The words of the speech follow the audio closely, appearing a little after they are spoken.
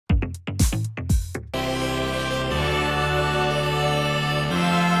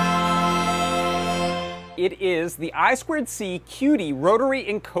It is the I2C Qt Rotary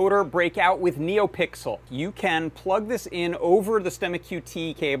Encoder Breakout with NeoPixel. You can plug this in over the Stemma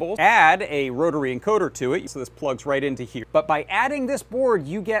QT cable, add a rotary encoder to it, so this plugs right into here. But by adding this board,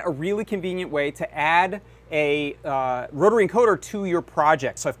 you get a really convenient way to add a rotary encoder to your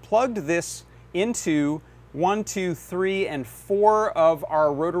project. So I've plugged this into 1, 2, 3, and 4 of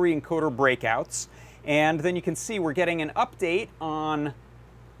our rotary encoder breakouts. And then you can see we're getting an update on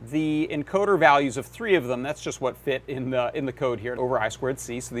the encoder values of 3 of them. That's just what fit in the code here over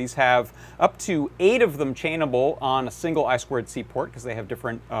I2C. So these have up to 8 of them chainable on a single I2C port because they have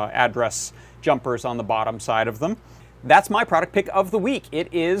different address jumpers on the bottom side of them. That's my product pick of the week.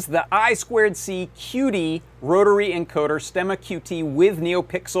 It is the I2C Qt Rotary Encoder Stemma QT with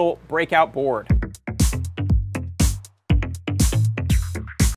NeoPixel Breakout board.